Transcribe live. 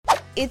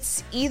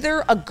it's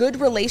either a good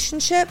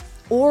relationship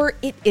or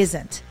it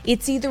isn't.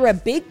 It's either a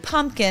big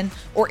pumpkin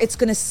or it's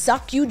gonna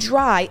suck you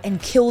dry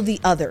and kill the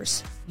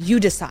others. You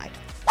decide.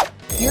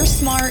 You're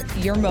smart,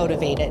 you're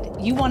motivated.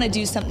 You wanna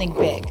do something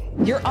big.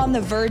 You're on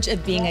the verge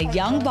of being a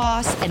young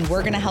boss, and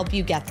we're gonna help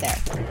you get there.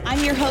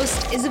 I'm your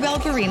host, Isabel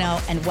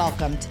Barrino, and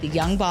welcome to the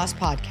Young Boss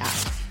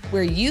Podcast,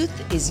 where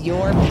youth is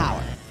your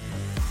power.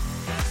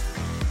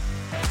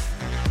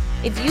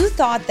 If you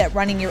thought that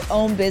running your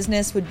own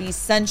business would be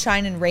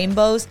sunshine and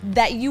rainbows,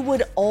 that you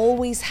would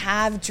always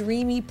have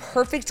dreamy,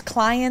 perfect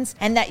clients,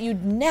 and that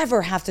you'd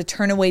never have to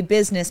turn away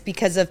business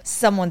because of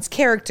someone's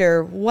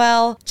character,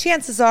 well,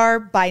 chances are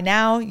by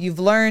now you've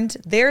learned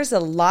there's a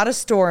lot of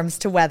storms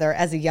to weather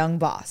as a young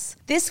boss.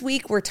 This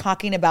week, we're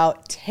talking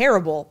about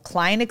terrible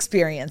client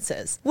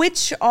experiences,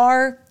 which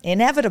are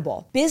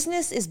inevitable.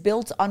 Business is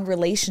built on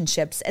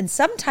relationships, and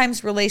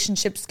sometimes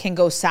relationships can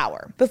go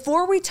sour.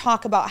 Before we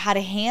talk about how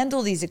to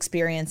handle these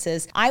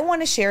experiences, I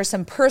want to share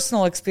some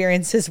personal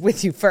experiences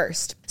with you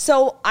first.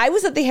 So I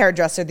was at the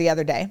hairdresser the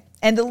other day,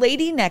 and the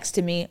lady next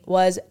to me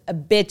was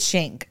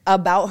bitching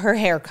about her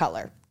hair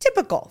color.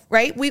 Typical,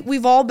 right?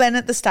 We've all been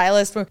at the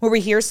stylist where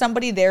we hear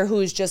somebody there who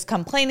is just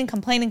complaining.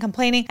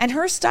 And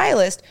her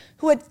stylist,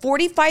 who had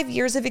 45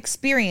 years of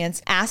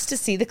experience, asked to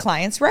see the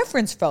client's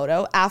reference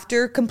photo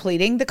after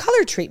completing the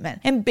color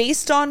treatment. And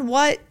based on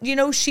what,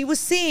 she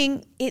was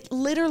seeing, it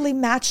literally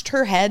matched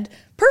her head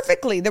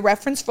perfectly. The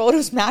reference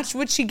photos matched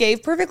what she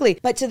gave perfectly.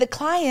 But to the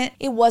client,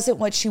 it wasn't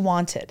what she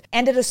wanted.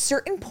 And at a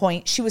certain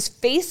point, she was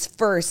face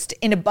first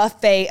in a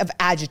buffet of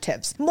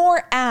adjectives.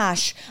 More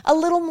ash, a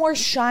little more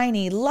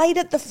shiny, light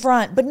at the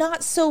front, but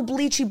not so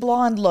bleachy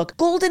blonde look.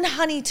 Golden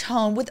honey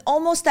tone with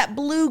almost that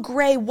blue,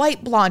 gray,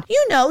 white blonde.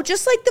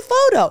 Just like the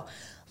photo.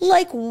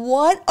 Like,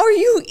 what are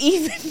you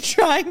even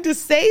trying to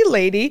say,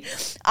 lady?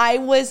 I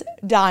was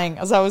dying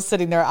as I was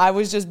sitting there. I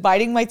was just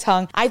biting my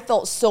tongue. I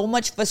felt so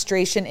much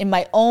frustration in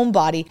my own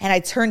body. And I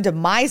turned to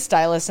my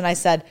stylist and I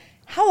said,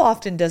 how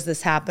often does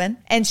this happen?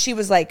 And she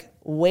was like,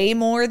 way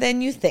more than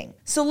you think.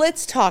 So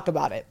let's talk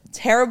about it.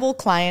 Terrible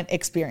client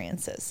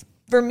experiences.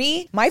 For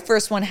me, my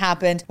first one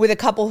happened with a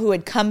couple who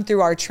had come through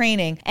our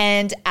training.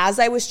 And as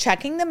I was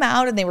checking them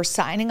out and they were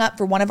signing up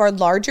for one of our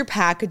larger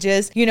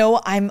packages,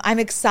 I'm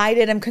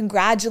excited. I'm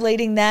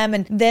congratulating them.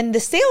 And then the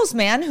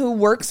salesman who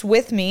works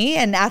with me,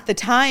 and at the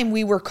time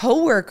we were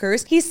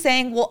coworkers, he's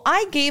saying, well,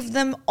 I gave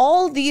them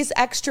all these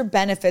extra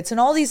benefits and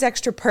all these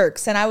extra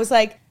perks. And I was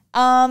like,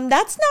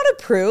 that's not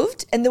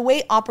approved. And the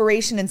way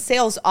operation and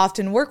sales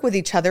often work with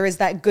each other is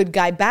that good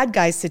guy, bad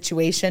guy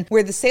situation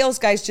where the sales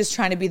guy's just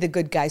trying to be the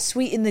good guy,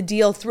 sweeten the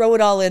deal, throw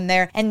it all in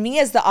there. And me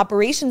as the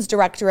operations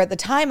director at the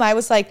time, I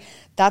was like,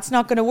 that's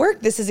not going to work.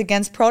 This is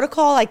against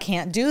protocol. I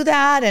can't do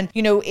that. And,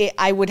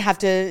 I would have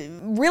to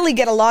really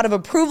get a lot of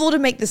approval to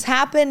make this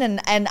happen.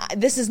 And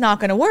this is not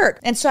going to work.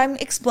 And so I'm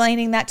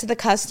explaining that to the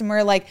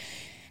customer, like,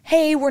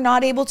 hey, we're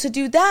not able to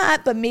do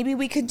that, but maybe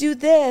we could do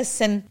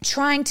this, and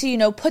trying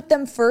to, put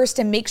them first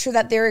and make sure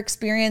that their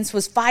experience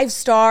was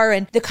 5-star.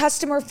 And the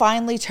customer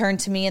finally turned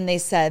to me and they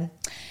said,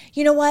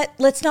 you know what?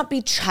 Let's not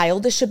be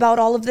childish about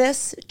all of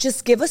this.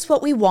 Just give us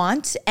what we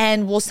want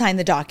and we'll sign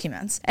the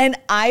documents. And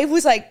I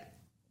was like,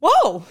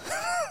 whoa.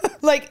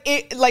 Like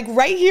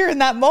right here in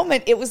that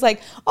moment, it was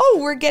like, oh,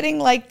 we're getting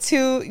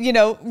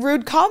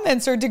rude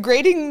comments or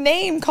degrading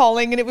name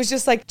calling. And it was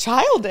just like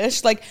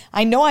childish. Like,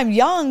 I know I'm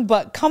young,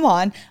 but come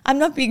on, I'm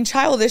not being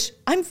childish.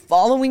 I'm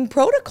following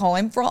protocol.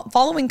 I'm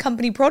following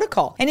company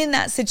protocol. And in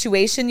that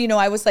situation,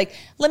 I was like,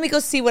 let me go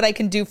see what I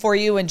can do for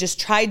you, and just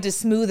tried to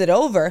smooth it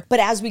over. But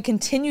as we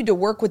continued to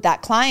work with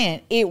that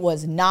client, it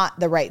was not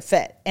the right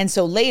fit. And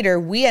so later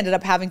we ended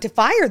up having to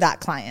fire that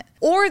client.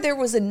 Or there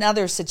was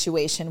another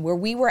situation where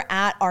we were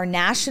at our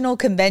national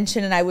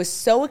convention and I was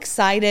so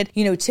excited,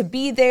 to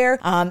be there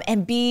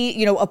and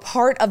be, a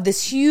part of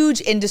this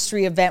huge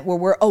industry event where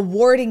we're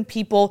awarding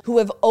people who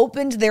have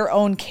opened their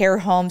own care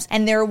homes.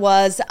 And there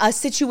was a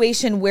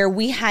situation where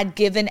we had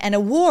given an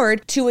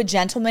award to a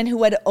gentleman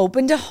who had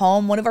opened a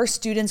home, one of our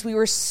students. We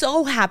were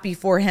so happy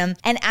for him.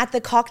 And at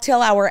the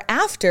cocktail hour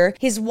after,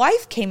 his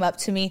wife came up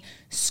to me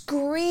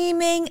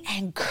screaming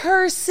and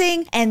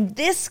cursing and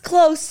this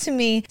close to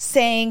me,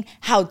 saying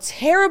how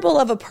terrible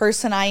of a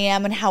person I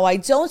am and how I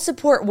don't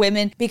support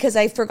women because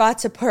I forgot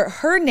to put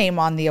her name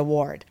on the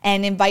award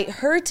and invite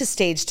her to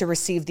stage to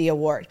receive the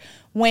award.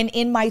 When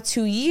in my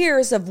 2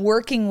 years of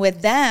working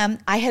with them,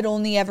 I had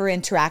only ever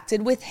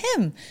interacted with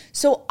him.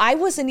 So I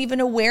wasn't even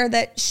aware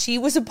that she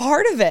was a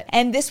part of it.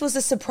 And this was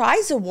a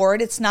surprise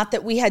award. It's not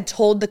that we had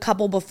told the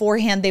couple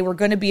beforehand they were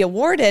going to be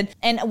awarded.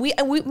 And we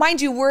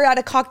mind you, we're at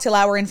a cocktail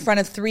hour in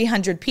front of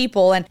 300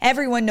 people and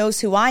everyone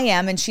knows who I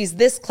am. And she's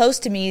this close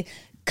to me,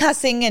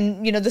 cussing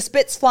and, the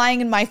spit's flying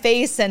in my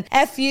face and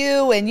F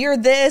you and you're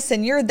this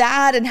and you're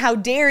that and how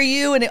dare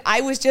you. And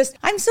I was just,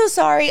 I'm so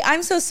sorry.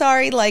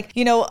 Like,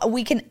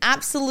 we can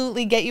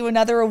absolutely get you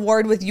another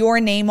award with your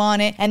name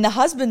on it. And the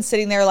husband's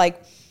sitting there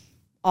like,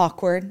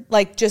 awkward,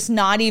 like just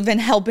not even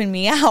helping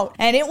me out.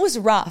 And it was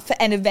rough.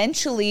 And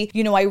eventually,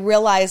 I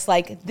realized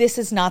like, this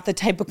is not the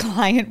type of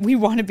client we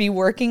want to be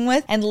working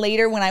with. And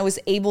later when I was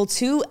able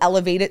to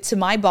elevate it to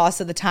my boss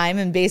at the time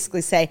and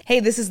basically say, hey,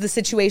 this is the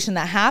situation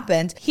that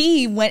happened,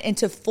 he went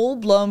into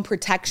full-blown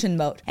protection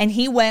mode. And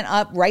he went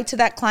up right to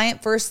that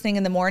client first thing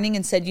in the morning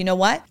and said, you know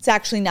what? It's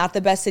actually not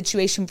the best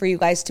situation for you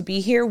guys to be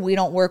here. We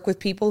don't work with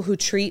people who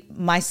treat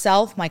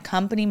myself, my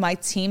company, my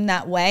team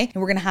that way.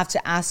 And we're going to have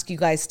to ask you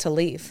guys to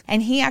leave.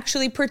 And he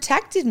actually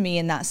protected me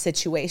in that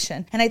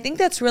situation. And I think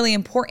that's really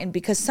important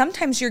because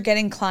sometimes you're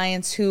getting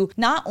clients who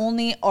not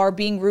only are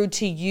being rude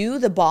to you,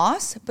 the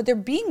boss, but they're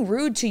being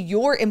rude to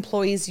your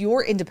employees,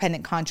 your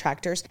independent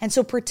contractors. And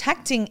so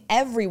protecting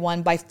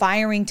everyone by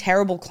firing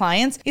terrible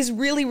clients is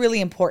really,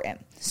 really important.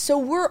 So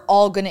we're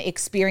all going to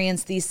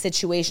experience these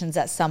situations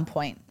at some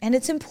point, and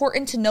it's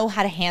important to know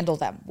how to handle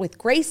them with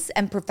grace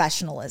and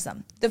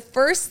professionalism. The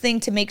first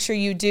thing to make sure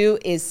you do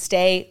is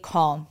stay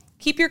calm.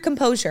 Keep your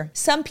composure.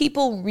 Some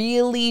people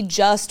really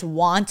just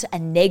want a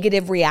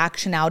negative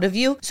reaction out of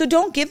you, so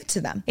don't give it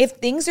to them. If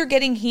things are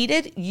getting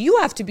heated, you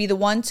have to be the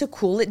one to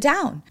cool it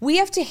down. We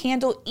have to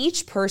handle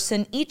each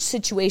person, each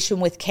situation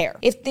with care.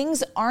 If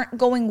things aren't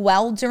going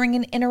well during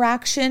an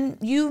interaction,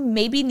 you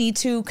maybe need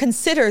to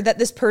consider that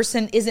this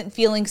person isn't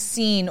feeling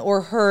seen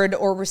or heard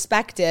or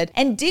respected,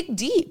 and dig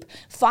deep.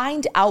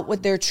 Find out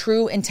what their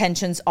true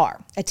intentions are.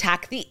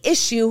 Attack the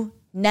issue,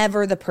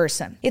 never the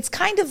person. It's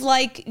kind of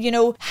like,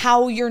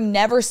 how you're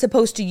never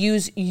supposed to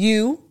use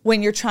you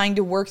when you're trying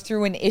to work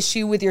through an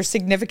issue with your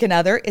significant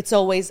other. It's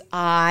always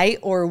I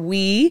or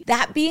we.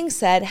 That being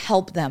said,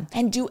 help them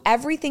and do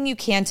everything you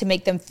can to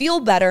make them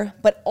feel better,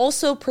 but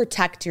also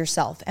protect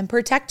yourself and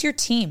protect your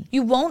team.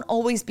 You won't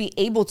always be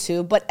able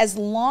to, but as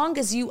long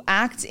as you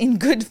act in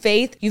good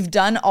faith, you've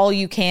done all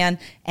you can.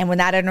 And when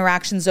that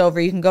interaction's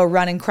over, you can go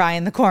run and cry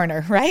in the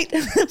corner, right?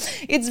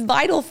 It's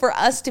vital for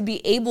us to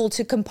be able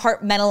to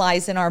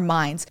compartmentalize in our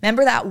minds.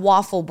 Remember that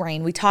waffle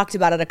brain? We talked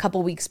about it a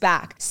couple weeks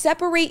back.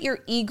 Separate your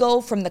ego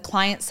from the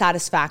client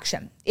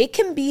satisfaction. It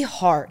can be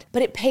hard,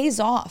 but it pays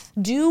off.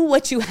 Do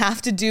what you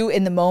have to do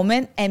in the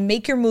moment and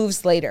make your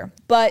moves later.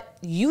 But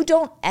you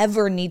don't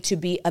ever need to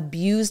be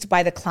abused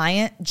by the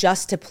client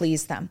just to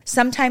please them.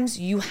 Sometimes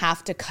you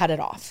have to cut it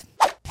off.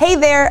 Hey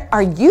there,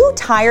 are you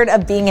tired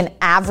of being an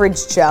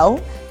average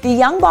Joe? The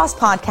Young Boss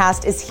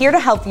Podcast is here to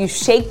help you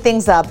shake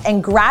things up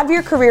and grab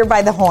your career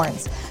by the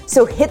horns.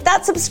 So hit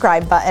that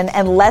subscribe button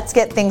and let's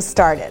get things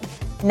started.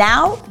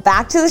 Now,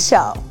 back to the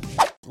show.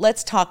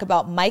 Let's talk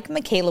about Mike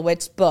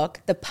Michalowicz's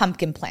book, The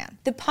Pumpkin Plan.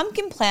 The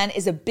Pumpkin Plan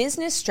is a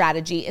business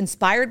strategy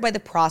inspired by the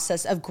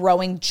process of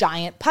growing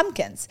giant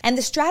pumpkins. And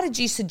the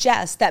strategy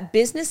suggests that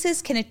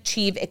businesses can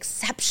achieve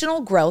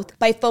exceptional growth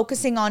by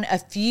focusing on a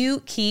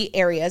few key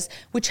areas,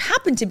 which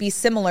happen to be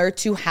similar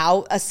to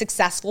how a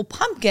successful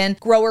pumpkin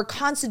grower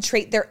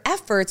concentrate their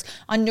efforts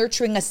on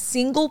nurturing a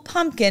single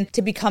pumpkin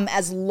to become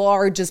as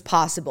large as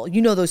possible.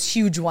 You know, those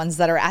huge ones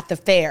that are at the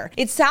fair.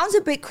 It sounds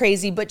a bit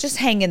crazy, but just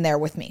hang in there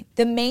with me.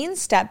 The main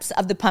steps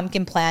of the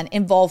pumpkin plan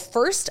involve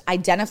first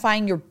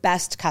identifying your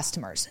best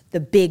customers,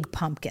 the big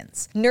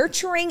pumpkins,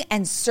 nurturing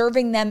and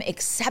serving them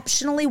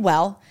exceptionally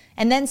well,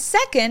 and then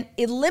second,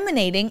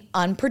 eliminating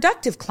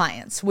unproductive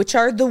clients, which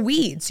are the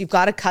weeds. You've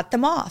got to cut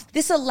them off.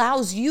 This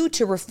allows you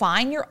to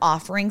refine your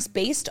offerings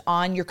based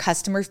on your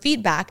customer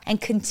feedback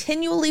and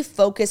continually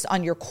focus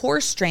on your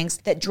core strengths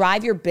that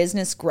drive your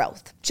business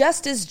growth.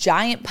 Just as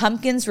giant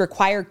pumpkins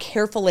require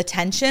careful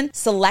attention,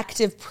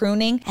 selective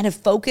pruning, and a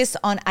focus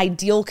on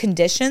ideal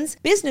conditions,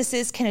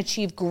 businesses can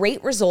achieve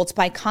great results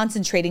by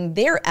concentrating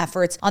their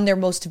efforts on their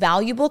most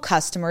valuable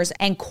customers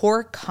and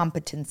core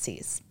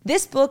competencies.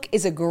 This book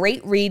is a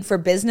great read for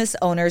business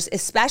owners,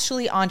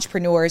 especially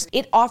entrepreneurs.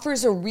 It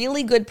offers a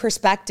really good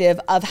perspective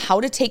of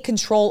how to take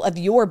control of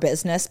your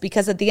business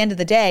because at the end of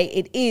the day,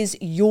 it is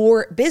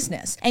your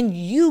business and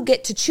you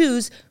get to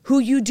choose who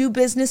you do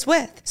business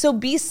with. So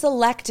be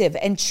selective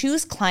and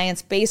choose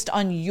clients based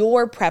on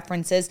your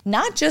preferences,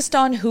 not just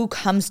on who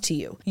comes to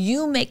you.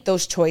 You make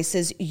those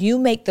choices, you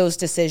make those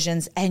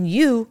decisions, and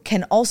you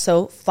can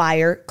also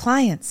fire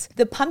clients.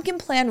 The pumpkin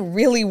plan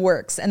really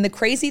works. And the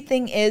crazy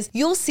thing is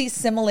you'll see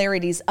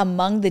similarities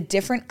among the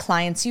different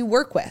clients you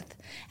work with.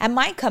 At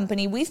my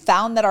company, we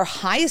found that our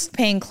highest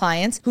paying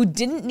clients who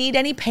didn't need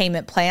any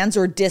payment plans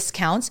or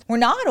discounts were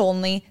not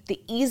only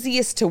the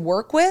easiest to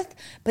work with,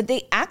 but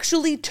they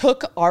actually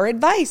took our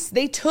advice.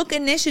 They took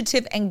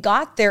initiative and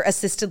got their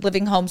assisted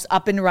living homes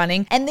up and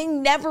running, and they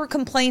never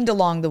complained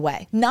along the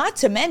way. Not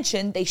to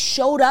mention, they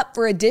showed up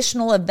for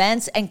additional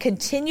events and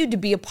continued to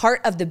be a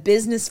part of the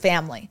business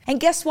family. And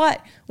guess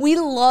what? We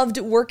loved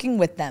working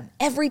with them.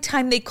 Every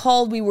time they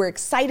called, we were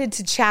excited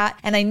to chat,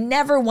 and I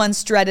never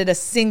once dreaded a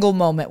single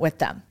moment with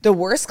them. The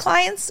worst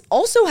clients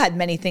also had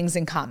many things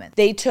in common.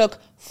 They took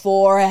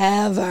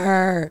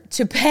forever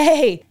to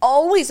pay.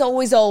 Always,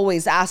 always,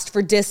 always asked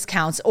for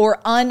discounts or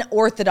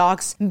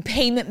unorthodox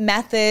payment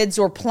methods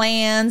or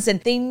plans,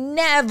 and they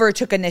never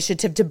took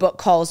initiative to book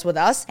calls with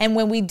us. And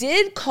when we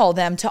did call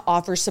them to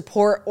offer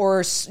support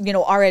or,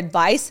 our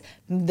advice,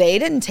 they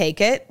didn't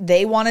take it.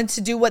 They wanted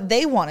to do what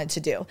they wanted to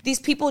do. These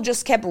people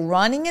just kept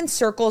running in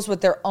circles with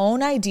their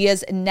own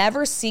ideas,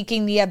 never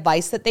seeking the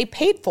advice that they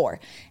paid for.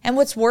 And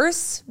what's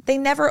worse, they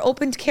never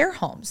opened care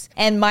homes.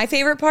 And my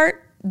favorite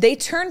part, they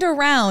turned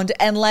around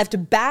and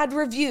left bad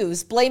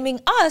reviews blaming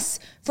us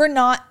for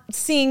not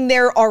seeing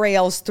their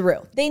RALs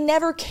through. They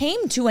never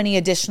came to any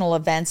additional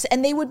events,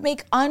 and they would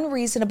make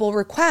unreasonable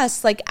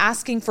requests like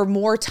asking for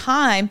more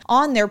time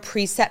on their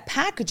preset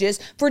packages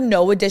for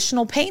no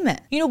additional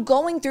payment.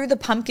 Going through the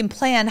pumpkin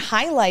plan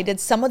highlighted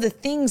some of the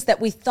things that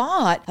we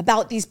thought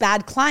about these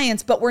bad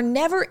clients, but were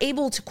never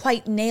able to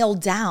quite nail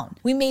down.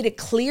 We made a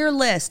clear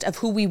list of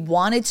who we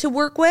wanted to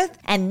work with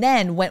and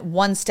then went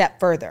one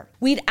step further.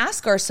 We'd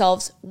ask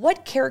ourselves,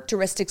 what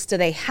characteristics do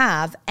they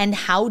have and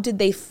how did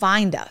they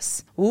find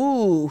us?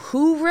 Ooh,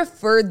 who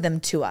referred them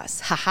to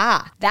us?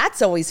 Haha,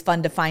 that's always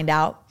fun to find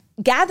out.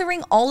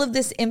 Gathering all of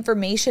this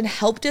information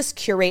helped us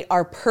curate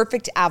our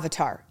perfect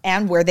avatar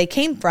and where they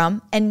came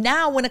from. And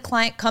now when a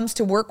client comes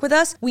to work with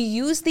us, we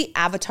use the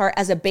avatar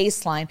as a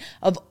baseline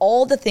of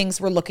all the things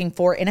we're looking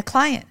for in a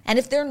client. And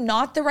if they're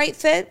not the right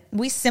fit,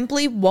 we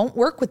simply won't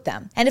work with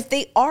them. And if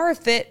they are a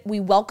fit, we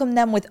welcome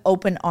them with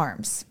open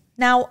arms.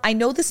 Now, I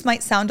know this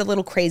might sound a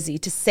little crazy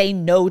to say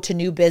no to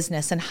new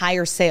business and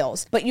higher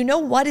sales, but you know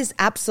what is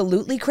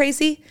absolutely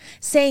crazy?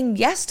 Saying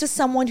yes to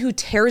someone who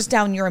tears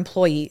down your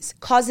employees,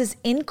 causes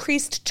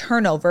increased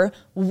turnover,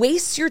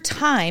 wastes your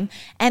time,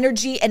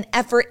 energy, and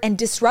effort, and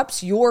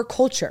disrupts your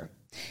culture.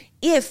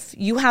 If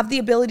you have the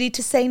ability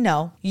to say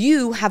no,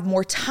 you have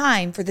more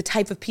time for the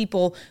type of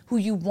people who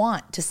you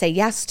want to say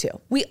yes to.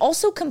 We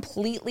also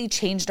completely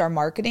changed our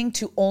marketing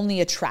to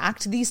only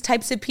attract these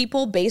types of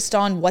people based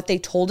on what they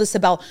told us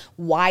about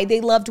why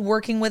they loved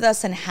working with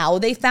us and how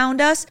they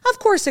found us. Of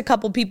course, a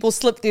couple people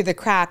slipped through the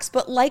cracks,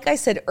 but like I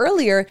said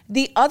earlier,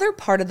 the other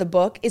part of the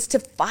book is to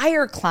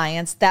fire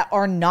clients that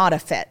are not a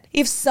fit.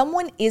 If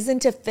someone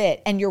isn't a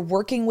fit and you're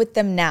working with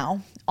them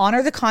now,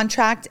 honor the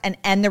contract and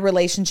end the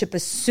relationship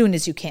as soon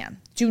as you can.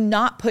 Do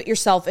not put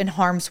yourself in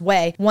harm's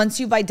way once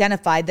you've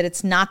identified that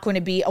it's not going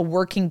to be a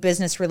working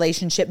business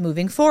relationship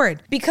moving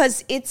forward,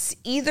 because it's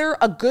either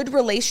a good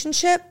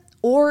relationship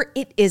or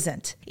it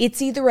isn't.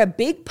 It's either a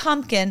big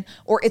pumpkin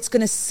or it's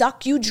going to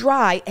suck you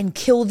dry and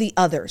kill the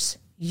others.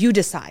 You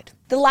decide.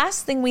 The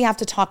last thing we have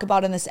to talk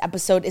about in this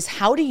episode is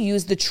how to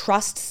use the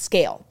trust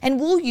scale. And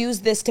we'll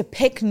use this to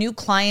pick new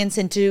clients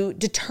and to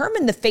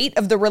determine the fate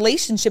of the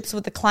relationships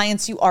with the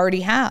clients you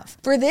already have.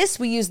 For this,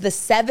 we use the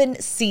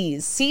 7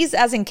 C's. C's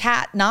as in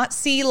cat, not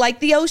sea like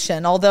the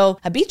ocean, although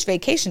a beach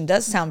vacation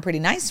does sound pretty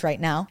nice right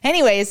now.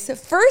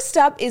 Anyways, first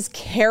up is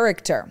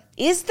character.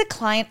 Is the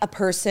client a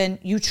person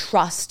you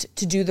trust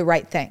to do the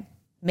right thing?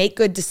 Make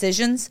good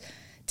decisions?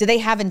 Do they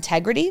have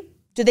integrity?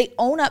 Do they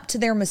own up to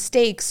their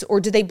mistakes,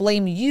 or do they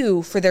blame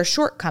you for their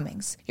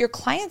shortcomings? Your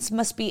clients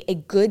must be a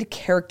good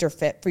character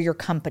fit for your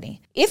company.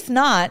 If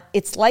not,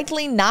 it's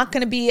likely not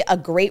going to be a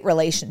great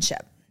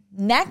relationship.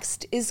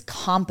 Next is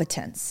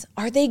competence.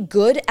 Are they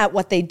good at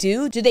what they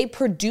do? Do they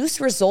produce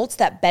results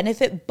that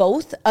benefit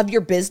both of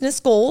your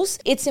business goals?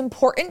 It's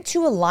important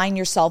to align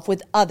yourself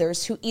with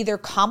others who either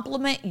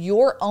complement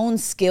your own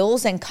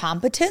skills and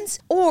competence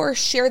or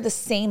share the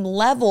same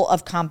level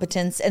of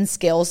competence and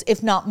skills,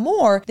 if not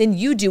more, than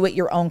you do at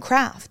your own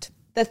craft.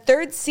 The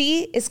third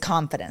C is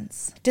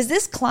confidence. Does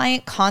this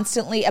client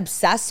constantly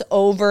obsess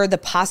over the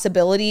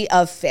possibility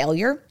of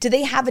failure? Do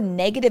they have a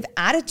negative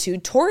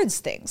attitude towards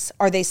things?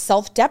 Are they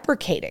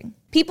self-deprecating?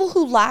 People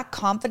who lack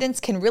confidence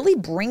can really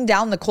bring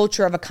down the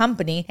culture of a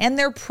company, and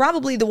they're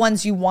probably the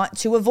ones you want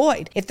to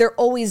avoid. If they're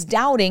always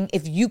doubting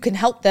if you can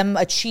help them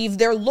achieve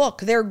their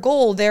look, their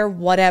goal, their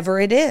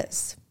whatever it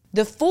is.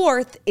 The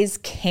fourth is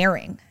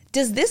caring.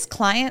 Does this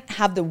client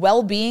have the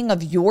well-being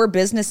of your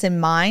business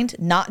in mind,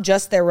 not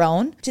just their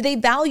own? Do they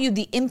value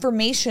the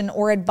information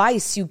or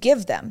advice you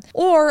give them?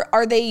 Or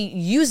are they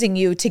using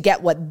you to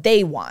get what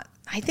they want?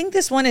 I think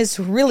this one is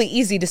really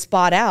easy to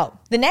spot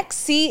out. The next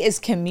C is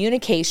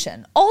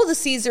communication. All the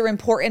C's are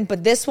important,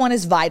 but this one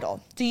is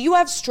vital. Do you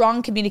have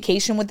strong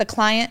communication with the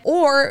client?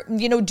 Or,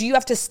 do you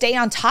have to stay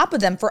on top of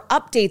them for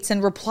updates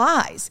and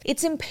replies?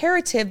 It's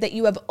imperative that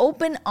you have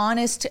open,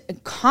 honest,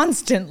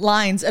 constant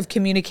lines of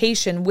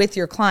communication with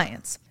your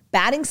clients.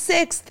 Batting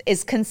sixth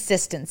is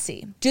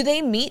consistency. Do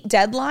they meet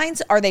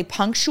deadlines? Are they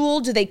punctual?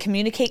 Do they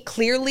communicate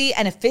clearly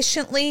and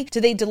efficiently?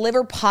 Do they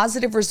deliver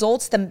positive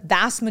results the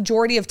vast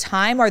majority of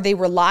time? Are they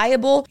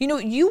reliable?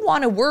 You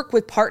want to work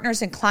with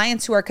partners and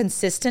clients who are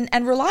consistent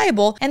and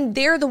reliable, and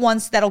they're the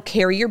ones that'll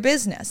carry your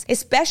business,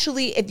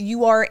 especially if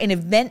you are an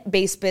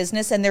event-based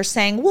business and they're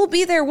saying, we'll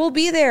be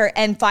there,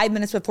 and 5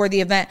 minutes before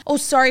the event, oh,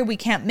 sorry, we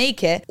can't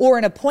make it. Or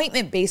an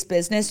appointment-based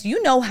business,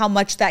 you know how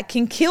much that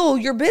can kill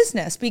your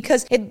business,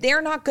 because if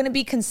they're not going going to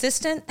be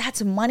consistent,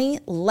 that's money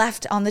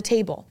left on the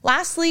table.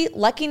 Lastly,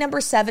 lucky number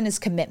 7 is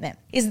commitment.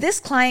 Is this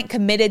client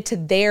committed to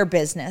their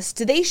business?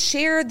 Do they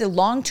share the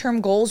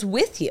long-term goals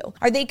with you?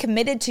 Are they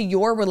committed to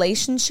your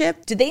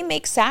relationship? Do they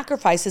make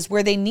sacrifices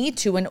where they need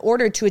to in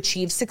order to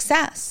achieve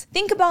success?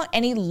 Think about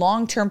any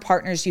long-term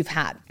partners you've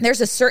had.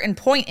 There's a certain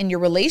point in your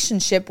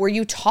relationship where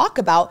you talk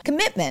about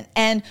commitment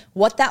and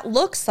what that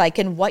looks like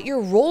and what your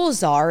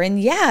roles are.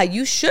 And yeah,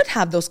 you should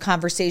have those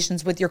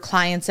conversations with your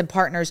clients and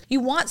partners.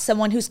 You want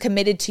someone who's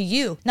committed to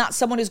you, not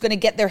someone who's going to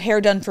get their hair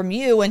done from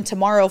you and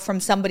tomorrow from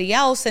somebody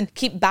else and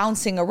keep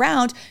bouncing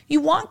around. You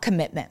want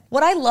commitment.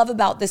 What I love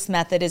about this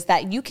method is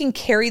that you can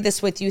carry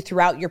this with you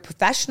throughout your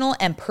professional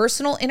and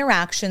personal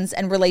interactions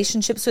and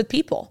relationships with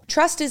people.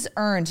 Trust is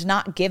earned,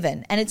 not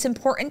given, and it's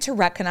important to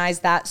recognize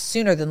that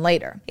sooner than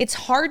later. It's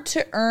hard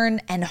to earn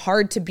and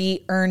hard to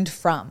be earned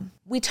from.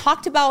 We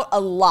talked about a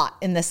lot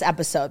in this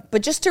episode,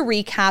 but just to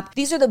recap,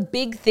 these are the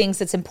big things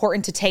that's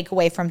important to take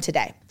away from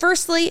today.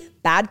 Firstly,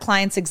 bad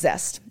clients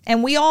exist,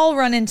 and we all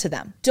run into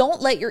them.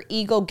 Don't let your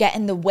ego get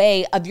in the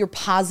way of your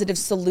positive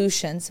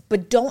solutions,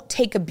 but don't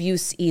take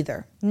abuse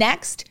either.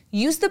 Next,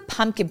 use the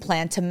pumpkin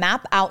plan to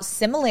map out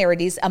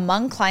similarities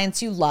among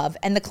clients you love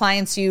and the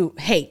clients you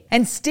hate,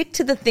 and stick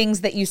to the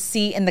things that you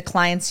see in the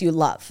clients you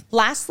love.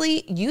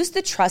 Lastly, use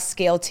the trust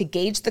scale to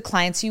gauge the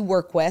clients you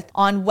work with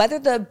on whether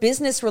the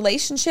business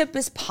relationship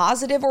is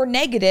positive or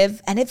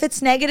negative, and if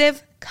it's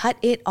negative, cut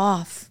it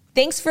off.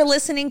 Thanks for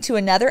listening to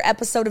another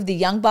episode of the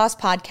Young Boss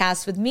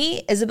Podcast with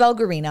me, Isabel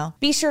Guarino.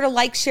 Be sure to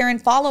like, share,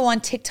 and follow on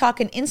TikTok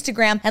and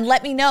Instagram, and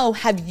let me know,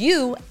 have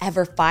you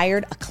ever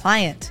fired a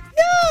client?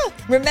 Yeah!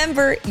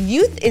 Remember,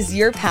 youth is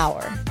your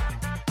power.